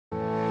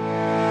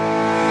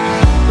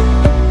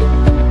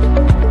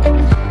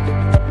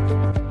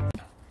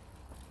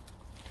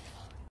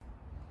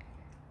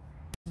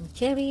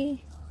cherry.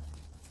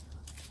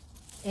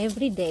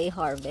 Everyday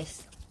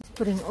harvest.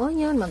 Spring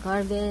onion,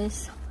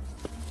 mag-harvest.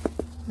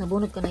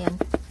 Nabunod ko na yan.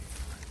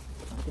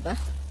 Diba?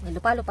 May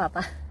lupa-lupa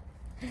pa.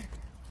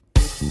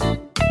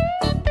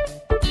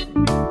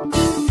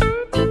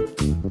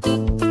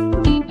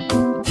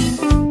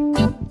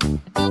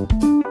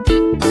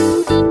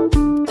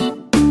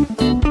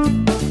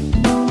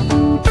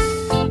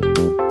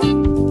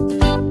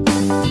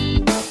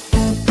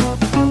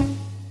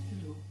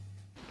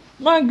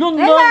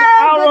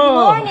 Hello, good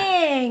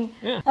morning.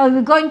 Yeah.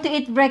 We're going to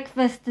eat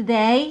breakfast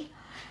today.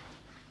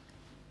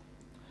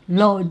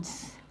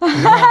 Loads.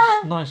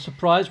 Nice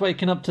surprise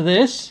waking up to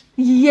this.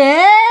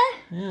 Yeah.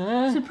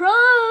 Yeah.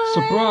 Surprise.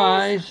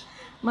 Surprise.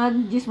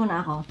 Mag-juice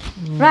muna ako.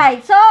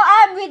 Right. So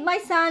I'm with my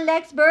son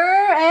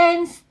Lexber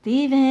and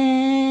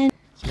Steven.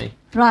 It's me.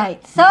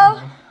 Right. So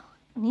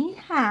ni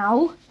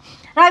hao.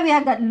 Right. We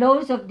have got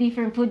loads of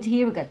different foods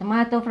here. We got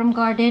tomato from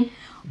garden,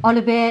 all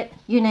of it,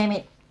 you name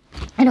it.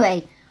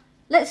 Anyway.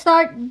 Let's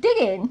start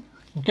digging.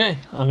 Okay,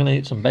 I'm gonna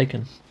eat some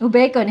bacon. Oh,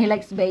 bacon. He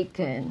likes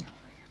bacon.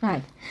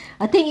 Right.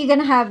 I think you're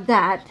gonna have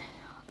that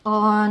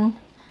on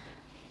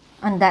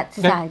that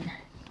side,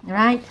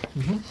 right?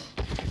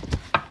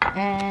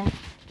 And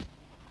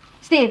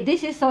Steve,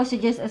 this is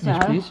sausages as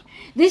well. Please.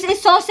 This is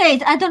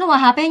sausage. I don't know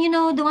what happened. You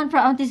know, the one for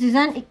Auntie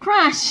Suzanne, it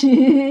crashed.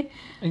 Yeah,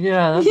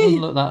 that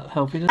doesn't look that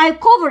healthy, does it? I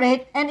covered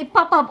it and it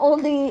popped up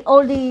all the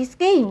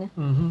skin.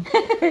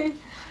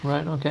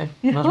 Right, okay.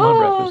 That's my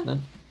breakfast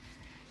then.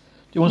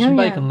 Do you want some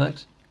bacon,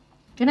 Lex?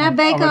 Can I have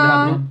bacon?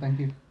 Yeah, thank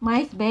you.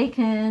 Nice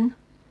bacon.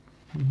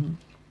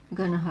 We're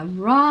gonna have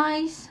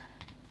rice.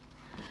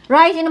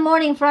 Rice in the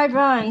morning, fried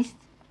rice.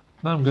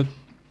 No, I'm good.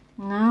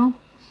 No.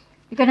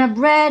 You can have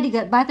bread, you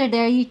got butter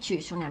there, you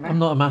choose whenever. I'm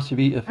not a massive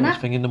eater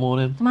first thing in the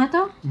morning.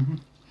 Tomato?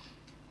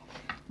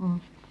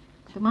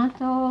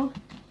 Tomato.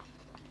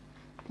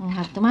 We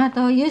have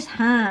tomato. Use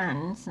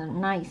hands.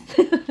 Nice.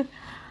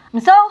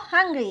 I'm so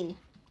hungry.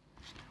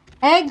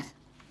 Eggs?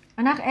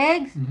 Anak,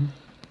 eggs?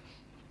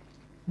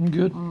 I'm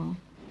good.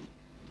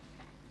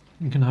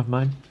 You can have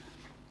mine.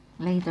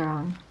 Later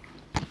on.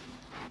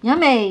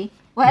 Yummy.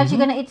 What else you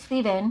gonna eat,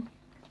 Steven?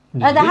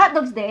 The hot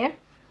dog's there.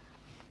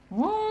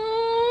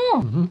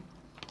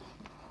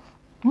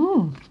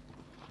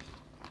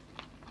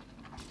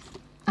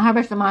 I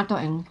harvest tomato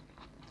and...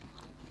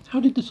 How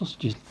did the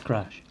sausages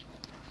crash?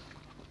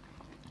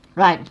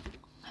 Right.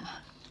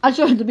 I'll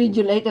show you the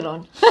video later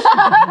on.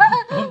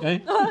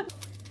 Okay.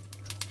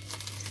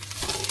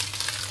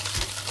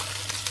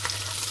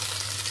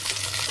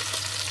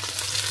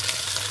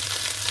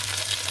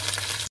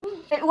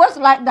 It was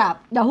like that,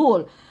 the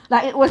whole.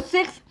 Like it was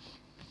 6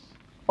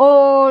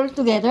 all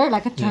together,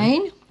 like a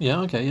train.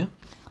 Yeah, okay, yeah.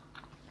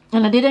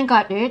 And I didn't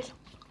cut it.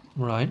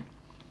 Right.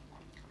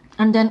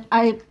 And then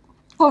I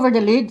covered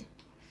the lid.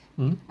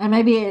 And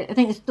maybe I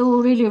think it's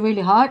too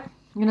really hot.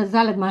 You know,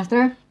 salad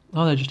master.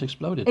 Oh, they just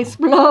exploded.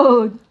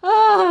 Explode.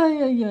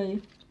 Ay, ay,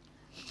 ay.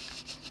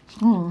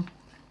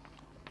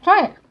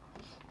 Try it.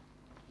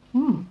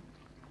 I'm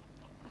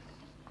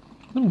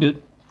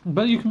good.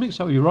 But you can mix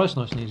that with your rice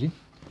nice and easy.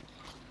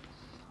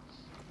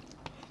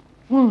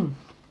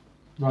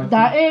 Right.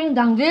 Daing,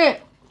 dangdi.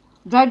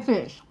 Dried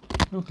fish.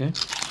 Okay.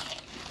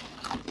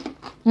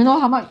 You know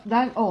how much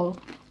that all?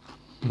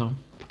 No.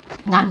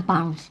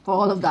 £9 for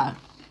all of that.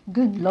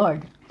 Good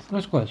Lord.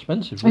 That's quite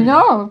expensive. I Really.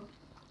 know.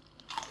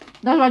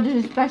 That's why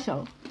this is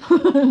special.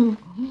 You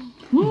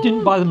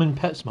didn't buy them in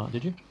PetSmart,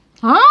 did you?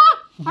 Huh?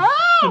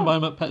 Didn't buy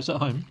them at Pets at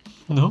Home?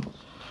 No.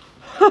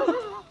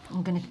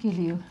 I'm gonna kill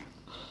you.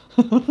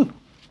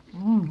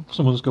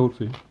 Someone's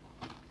goldfish.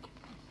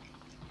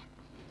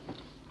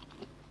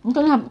 I'm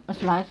gonna have a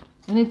slice.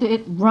 I need to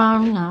eat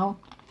brown now.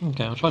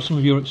 Okay, I'll try some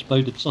of your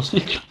exploded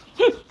sausage.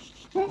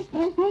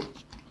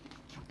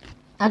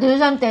 Auntie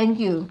Susan, thank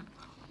you.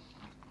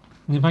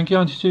 And thank you,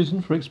 Auntie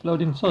Susan, for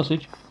exploding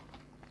sausage.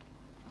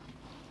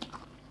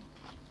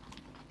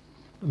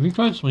 Have you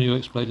tried some of your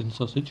exploding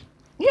sausage?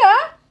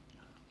 Yeah.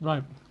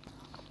 Right.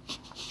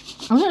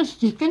 I'm gonna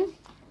chicken.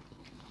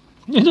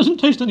 It doesn't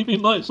taste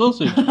anything like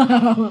sausage.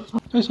 It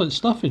tastes like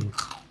stuffing.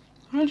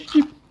 How did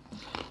you...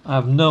 I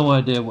have no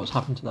idea what's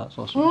happened to that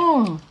sausage.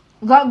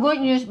 Got good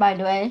news, by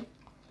the way.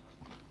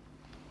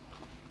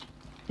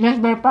 Yes,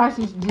 bypass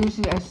is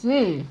juicy, I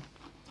see.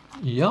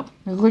 Yep.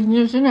 The good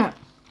news, isn't it?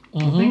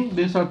 I think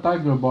these are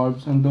tiger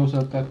barbs and those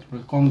are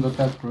tetras, Congo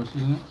tetras,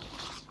 isn't it?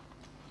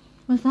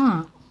 What's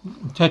that?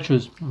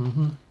 Tetras.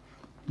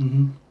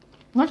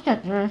 What's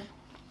that, Ruth?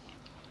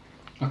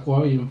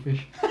 Aquarium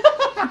fish.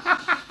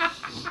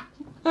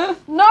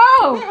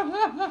 No!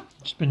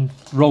 It's been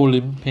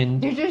rolling,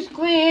 pinned. This is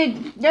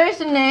squid.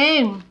 There's a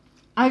name.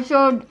 I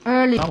showed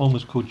earlier. That one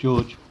was called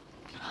George.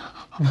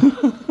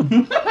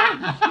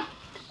 I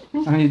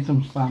need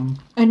some spam.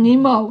 And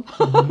Nemo.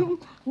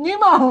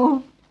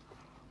 Nemo!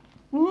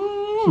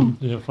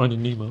 Yeah,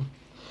 Finding Nemo.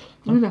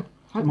 Look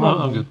at No,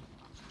 I'm good.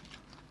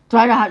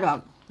 Try the hot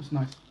dog. It's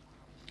nice.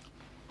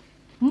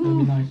 It'll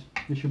be nice.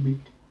 It should be.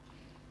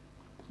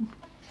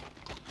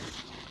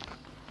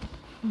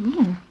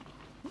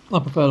 I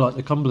prefer like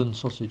the Cumberland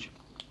sausage.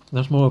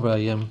 That's more of a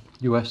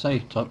USA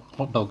type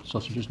hot dog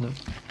sausage, isn't it?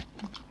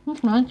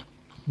 That's nice.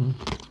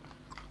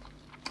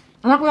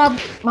 Anak, we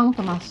have Mang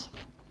Tomas.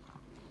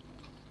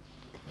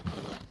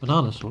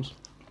 Banana sauce.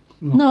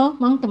 No,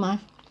 Mang Tomas.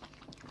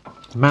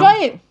 Try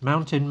it.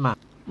 Mountain Man.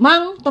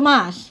 Mang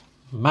Tomas.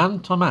 Man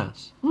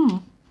Thomas.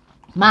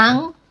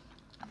 Mang.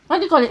 What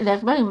do you call it?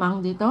 There's very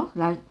Mang dito.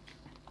 Like,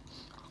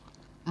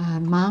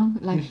 Mang,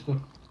 like Listo.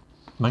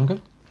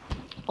 Mango?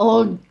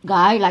 old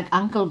guy, like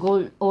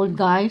Uncle old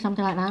guy,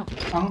 something like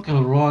that.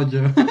 Uncle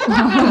Roger.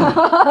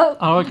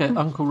 Oh, okay.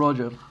 Uncle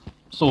Roger.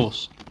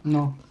 Sauce.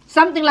 No.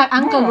 Something like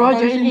Uncle No,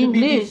 Roger I've in seen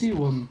the English. BBC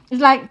one.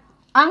 It's like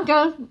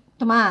Uncle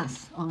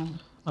Tomas.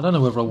 I don't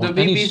know whether I The want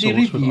any BBC sauce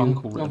with review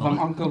Uncle of written on it.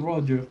 Uncle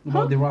Roger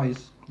about the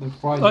rice. The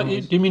fried Oh,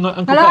 rice. do you mean like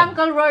Uncle Hello, Ben?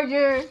 Uncle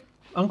Roger.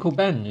 Uncle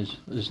Ben is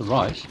the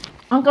rice.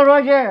 Uncle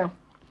Roger,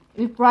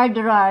 we fried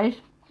the rice,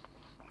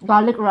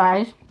 garlic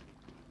rice.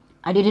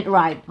 I did it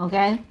right,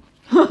 okay?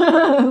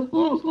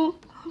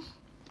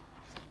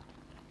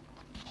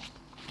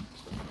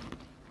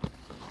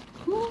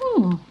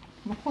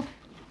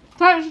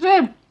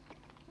 Tasty.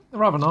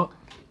 Rather not.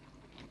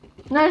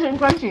 Nice and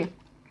crunchy.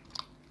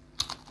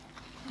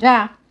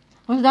 Yeah.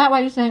 Was that what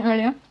you were saying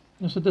earlier?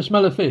 I said the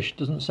smell of fish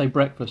doesn't say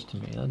breakfast to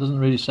me. That doesn't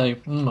really say,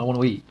 I want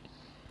to eat.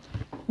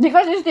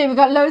 Because you see, we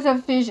got loads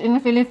of fish in the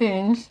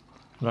Philippines.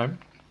 Right?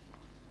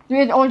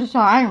 We eat all the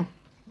time.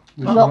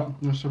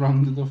 We're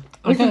surrounded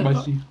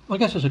by sea. I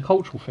guess it's a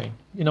cultural thing.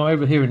 You know,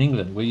 over here in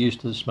England, we're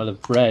used to the smell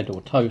of bread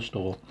or toast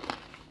or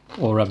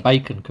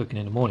bacon cooking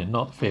in the morning,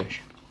 not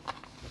fish.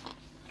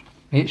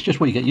 It's just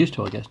what you get used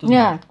to, I guess, doesn't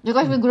Yeah,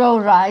 because we grow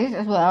rice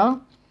as well.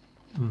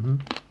 Mm-hmm.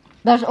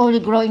 That's only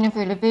grow in the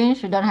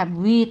Philippines. We don't have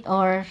wheat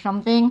or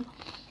something.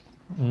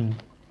 Mm.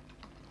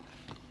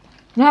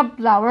 You have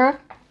flour,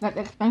 that's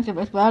expensive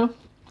as well.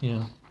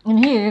 Yeah.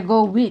 And here you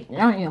go wheat,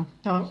 don't you?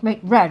 So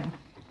make bread.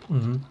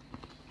 Mm-hmm.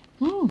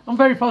 Mm. I'm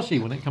very fussy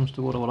when it comes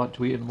to what I would like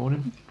to eat in the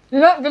morning.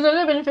 You're not gonna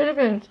live in the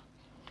Philippines.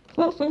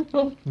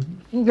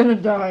 You're gonna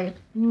die.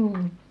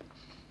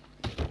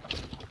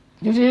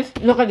 This is,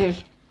 look at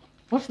this.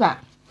 What's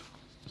that?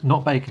 It's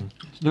not bacon.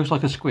 It looks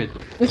like a squid.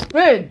 It's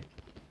squid.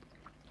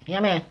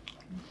 Yummy.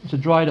 It's a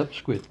dried up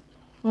squid.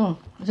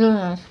 It's really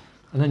nice.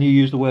 And then you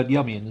use the word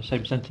yummy in the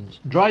same sentence.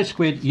 Dry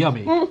squid,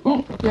 yummy.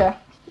 Yeah.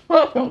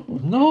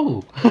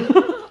 No.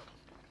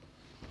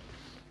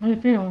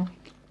 Filipino.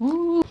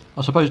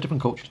 I suppose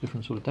different cultures,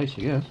 different sort of tastes,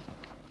 I guess.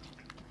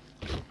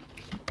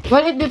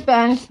 Well, it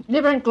depends.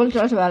 Different culture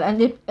as well.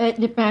 And it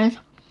depends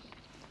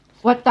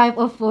what type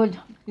of food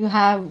you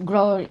have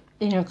grown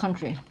in your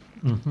country.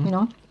 Mm-hmm. You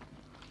know?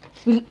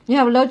 You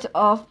have lots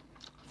of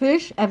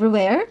fish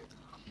everywhere.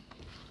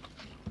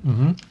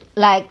 Mm-hmm.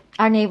 Like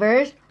our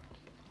neighbors,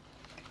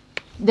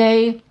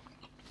 they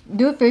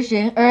do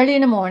fishing early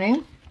in the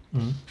morning.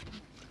 Mm.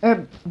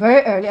 Or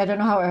very early, I don't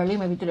know how early,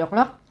 maybe 3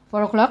 o'clock,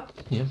 4 o'clock.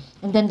 Yeah.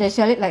 And then they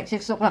sell it like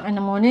 6 o'clock in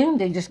the morning.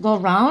 They just go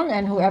around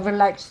and whoever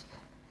likes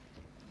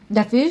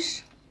the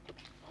fish,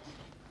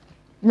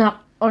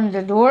 knock on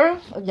the door,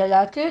 they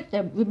like it,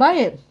 we buy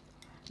it.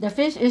 The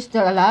fish is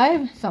still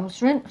alive, some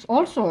shrimp,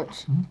 all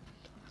sorts.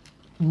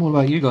 And what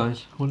about you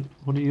guys? What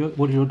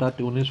does your dad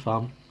do on his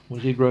farm? What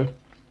does he grow?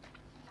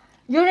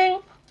 During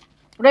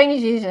rainy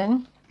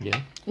season,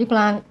 Yeah. we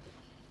plant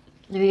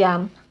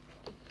the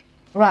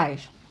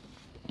rice.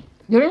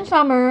 During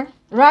summer,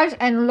 rice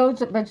and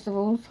loads of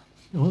vegetables.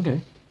 Oh,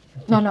 okay.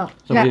 No.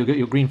 So where you get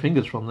your green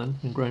fingers from then,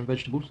 in growing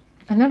vegetables?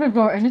 I never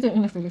grow anything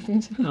in the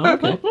Philippines. Oh,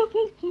 okay.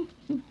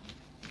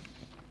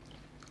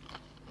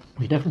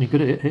 You're definitely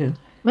good at it here.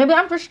 Maybe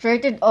I'm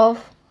frustrated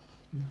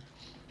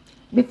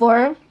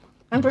before,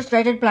 I'm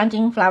frustrated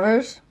planting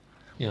flowers.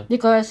 Yeah.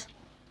 Because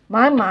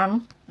my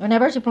mom,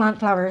 whenever she plant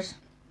flowers,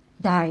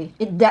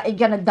 it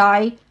gonna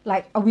die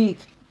like a week.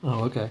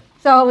 Oh, okay.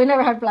 So we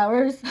never had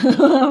flowers.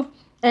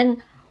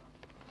 And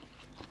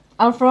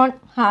our front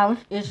house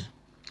is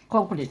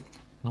concrete.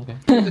 Okay.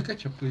 The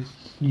ketchup, please.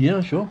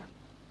 Yeah, sure.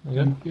 Okay.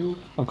 Thank you.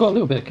 I've got a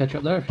little bit of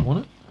ketchup there if you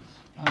want it.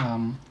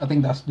 I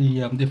think that's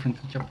the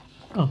different ketchup.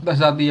 Oh. That's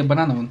not the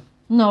banana one.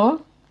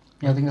 No.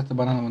 Yeah, I think that's the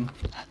banana one.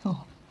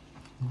 Oh.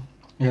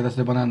 Yeah, that's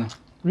the banana.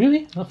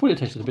 Really? I thought it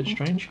tasted a bit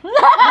strange.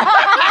 That's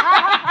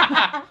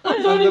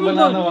the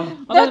banana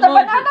one. There's the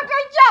banana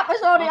ketchup!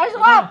 Sorry, I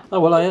swapped! Oh,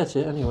 well, I ate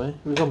it anyway.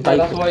 It was on Yeah, bacon.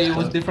 that's why it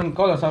was different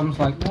colors. I was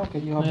like, okay,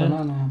 you have Yeah.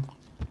 banana.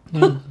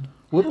 Yeah.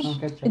 Whoops. No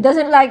ketchup. It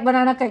doesn't like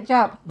banana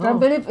ketchup from Oh.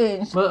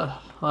 Philippines. But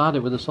I had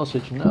it with the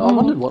sausage and I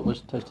wondered what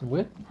was tasting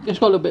weird. It's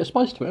got a little bit of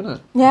spice to it, isn't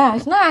it? Yeah,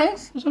 it's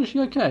nice. It's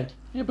actually okay.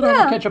 Yeah, banana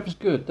Yeah. ketchup is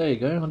good. There you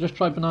go. I just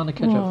tried banana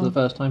ketchup for the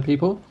first time,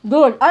 people.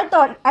 Good. I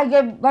thought I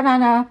gave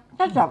banana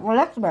ketchup for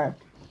Lexberg.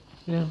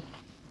 Yeah.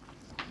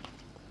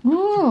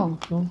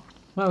 Mmm.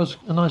 That was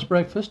a nice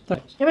breakfast.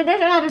 Thanks. Yeah, but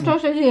there's another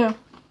sausage here.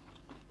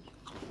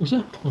 Is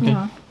it? Okay.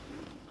 Yeah.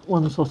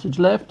 One sausage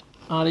left.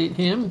 I'll eat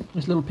him.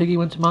 This little piggy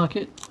went to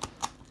market.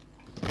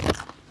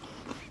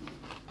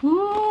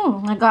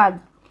 My God.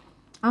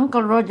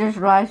 Uncle Roger's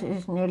rice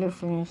is nearly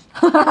finished.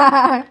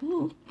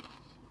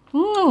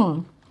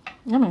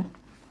 Yummy.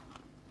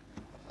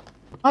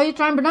 Oh, you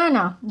trying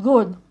banana?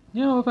 Good.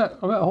 Yeah, I've had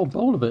a whole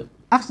bowl of it.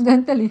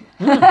 Accidentally.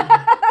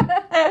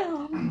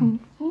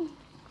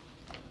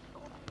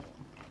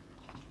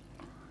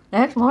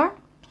 That's more?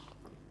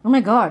 Oh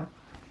my god.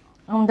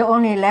 I'm the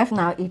only left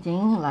now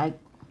eating like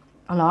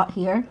a lot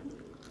here.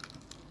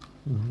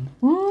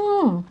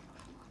 Mmm.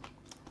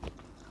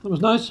 It was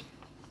nice.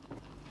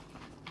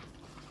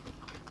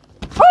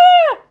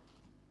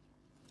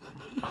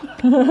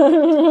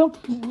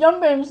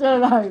 Jumping so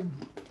alive.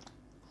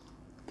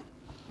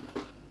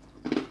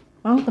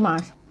 Oh,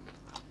 Tomas.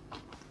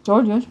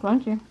 Gorgeous,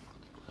 crunchy.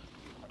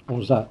 What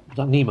was that? Was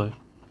that Nemo?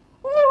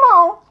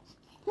 Nemo!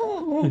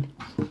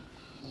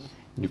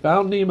 You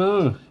found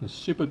Nemo. It's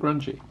super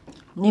crunchy.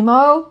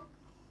 Nemo.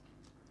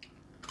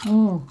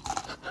 Mmm.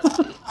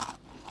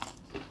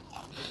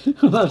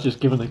 That's just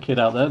giving a kid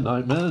out there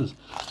nightmares.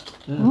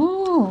 Yeah.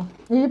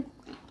 Mmm.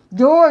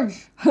 George.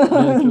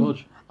 Yeah,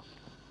 George.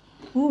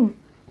 Mm.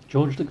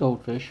 George the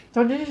goldfish.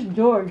 So this is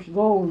George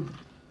Gold.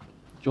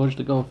 George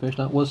the goldfish.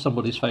 That was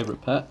somebody's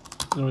favourite pet.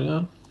 There we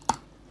go.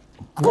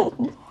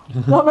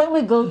 Don't make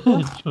me go.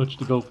 George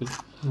the goldfish.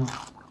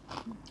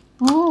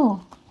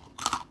 Mmm.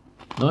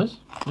 Nice.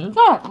 Yeah.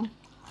 Good.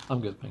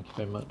 I'm good. Thank you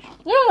very much.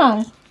 You're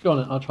nice. Go on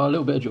then. I'll try a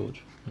little bit of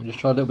George. And just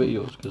try a little bit of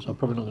yours because I'm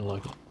probably not going to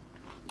like it.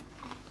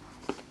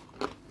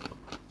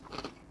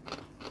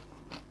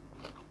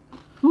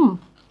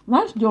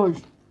 Nice George.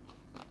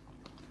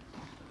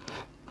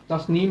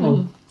 That's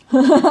Nemo.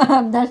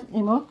 That's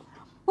Nemo.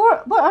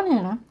 Put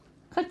onion, huh?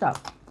 Ketchup.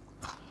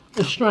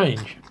 It's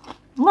strange.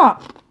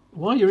 What?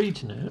 While you're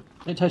eating it,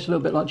 it tastes a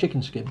little bit like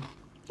chicken skin.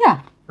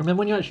 Yeah. And then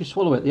when you actually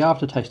swallow it, the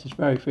aftertaste is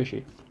very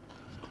fishy.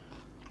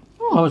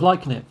 I was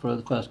liking it for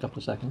the first couple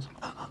of seconds.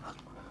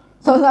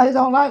 So I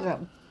don't like it.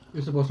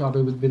 You're supposed to have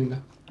it with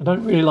vinegar. I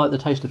don't really like the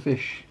taste of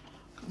fish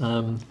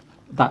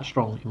that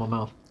strong in my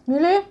mouth.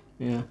 Really?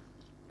 Yeah.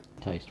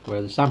 Taste.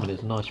 Where the salmon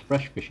is a nice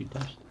fresh fishy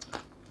taste.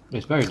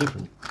 It's very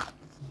different.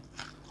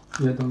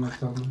 Yeah, I don't like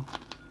salmon.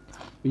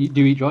 But you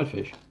do eat dried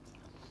fish?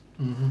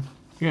 Mm-hmm.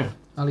 Yeah.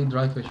 I'll eat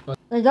dry fish, but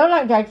They don't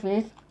like dried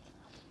fish.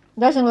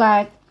 Doesn't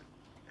like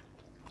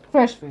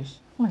fresh fish.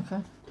 Oh my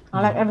god.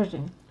 I like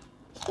everything.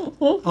 I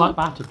like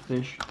battered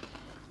fish,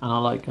 and I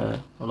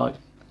like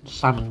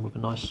salmon with a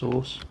nice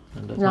sauce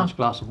and a nice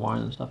glass of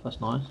wine and stuff.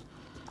 That's nice.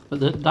 But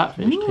that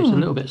fish tastes a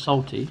little bit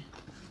salty.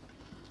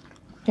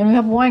 Can we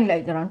have wine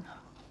later on?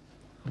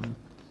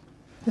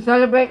 To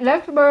celebrate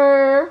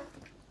Lexburg.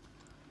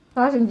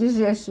 Passing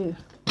GCSE.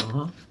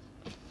 Uh-huh.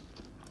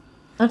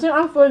 I think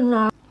I'm full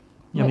now.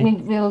 Yummy. Make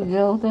me feel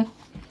guilty.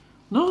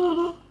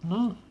 No.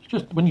 It's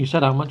just when you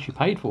said how much you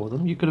paid for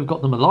them, you could have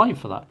got them alive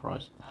for that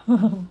price.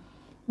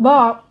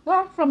 But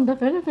that's from the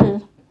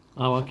Philippines.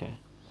 Oh, okay.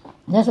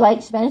 That's why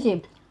it's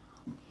expensive.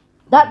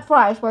 That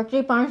price for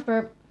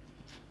 £3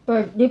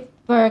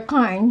 per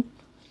kind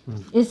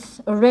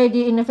is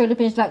already in the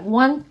Philippines like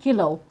 1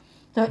 kilo.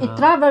 So it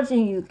travels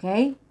in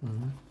UK.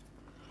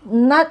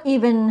 Not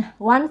even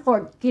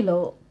 1/4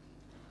 kilo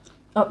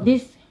of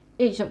this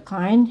each of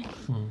kind.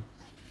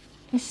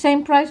 The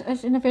same price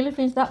as in the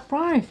Philippines. That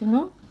price, you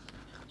know.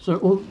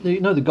 So,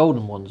 you know the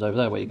golden ones over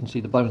there where you can see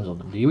the bones on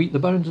them. Do you eat the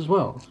bones as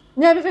well?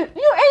 Yeah, because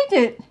you ate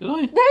it. Did I?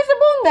 There's a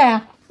bone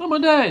there. Oh my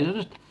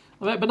days!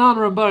 I've ate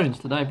banana and bones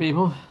today,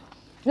 people.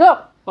 Look,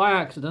 By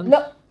accident.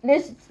 look.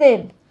 This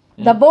thing.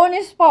 The bone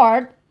is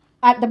part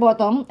at the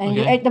bottom, and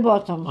you Okay. ate the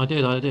bottom. I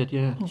did,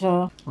 yeah.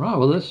 So Right,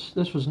 well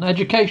this was an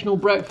educational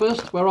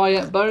breakfast where I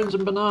ate bones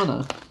and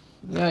banana.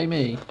 Yay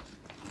me.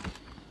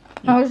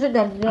 how is it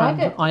then? Do you like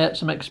And it? I ate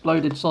some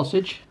exploded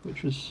sausage,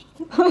 which was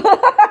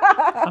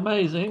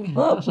amazing.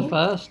 That's a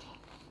first.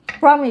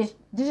 Promise,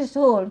 this is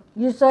whole.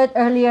 You saw it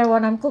earlier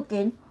when I'm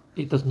cooking.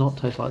 It does not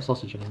taste like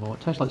sausage anymore.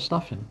 It tastes like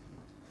stuffing.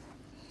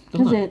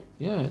 Does Doesn't it?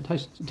 Yeah, it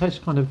tastes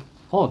kind of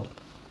odd.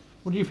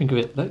 What do you think of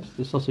it, Lex?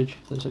 The sausage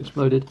that's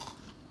exploded?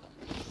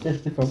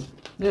 it's different.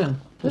 Yeah,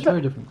 it's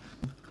very different.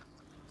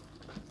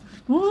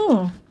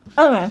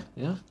 Okay,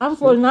 Yeah, I'm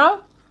full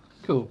now.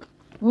 cool.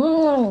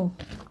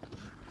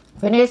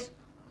 Finish.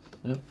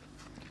 Yep.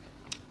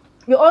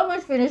 You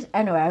almost finished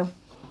anyway.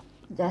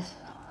 Just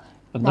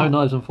And no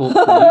knives and forks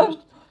were used.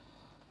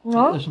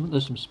 no.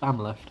 There's some spam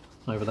left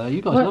over there.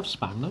 You guys What? love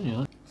spam, don't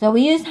you? So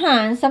we use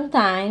hands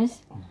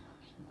sometimes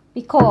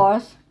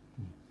because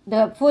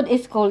the food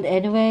is cold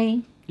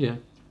anyway, Yeah.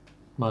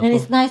 Might and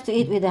as it's nice to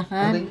eat with a I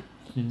hand.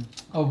 think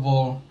of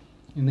all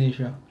in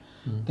Asia,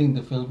 I think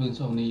the Philippines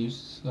only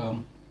use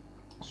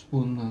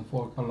spoon and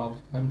fork a lot of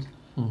times,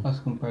 as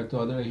compared to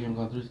other Asian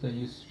countries that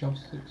use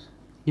chopsticks.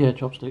 Yeah,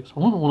 chopsticks. I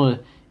wouldn't want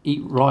to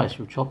eat rice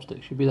with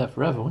chopsticks. You'd be there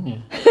forever, wouldn't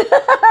you?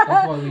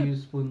 That's why we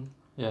use spoon.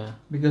 Yeah.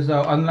 Because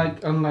unlike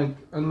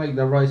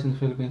the rice in the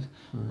Philippines,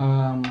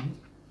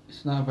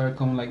 it's not very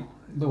common. Like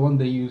the one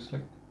they use,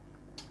 like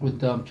with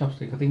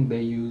chopstick, I think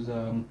they use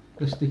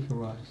the sticky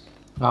rice.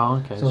 Oh,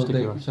 okay. So sticky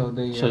they, rice. so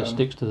they, So it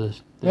sticks to the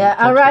Yeah,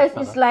 our chopstick rice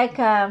better. is like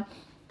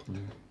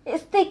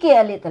it's sticky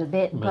a little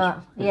bit, Bit-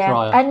 but bit yeah.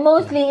 drier, And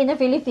mostly in the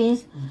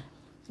Philippines,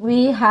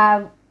 we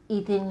have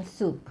eaten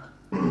soup.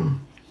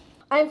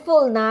 I'm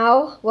full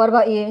now. What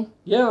about you?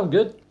 Yeah, I'm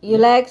good. You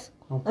Lex?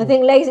 I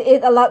think Lex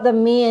ate a lot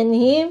than me and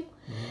him.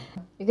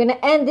 we're gonna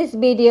end this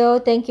video.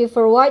 Thank you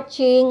for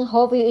watching.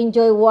 Hope you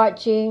enjoy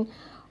watching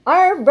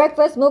our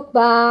breakfast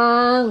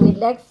mukbang with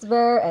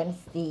Lexver and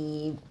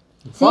Steve.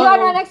 See you on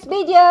our next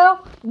video.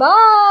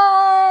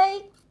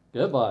 Bye.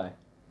 Goodbye.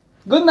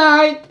 Good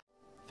night.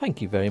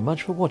 Thank you very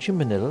much for watching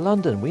Manila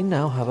London. We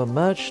now have a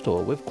merch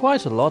store with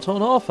quite a lot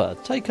on offer.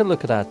 Take a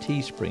look at our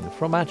Teespring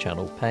from our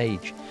channel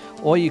page.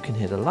 Or you can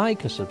hit a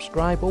like, a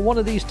subscribe or one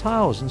of these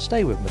tiles and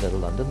stay with Manila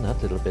London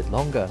that little bit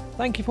longer.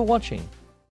 Thank you for watching.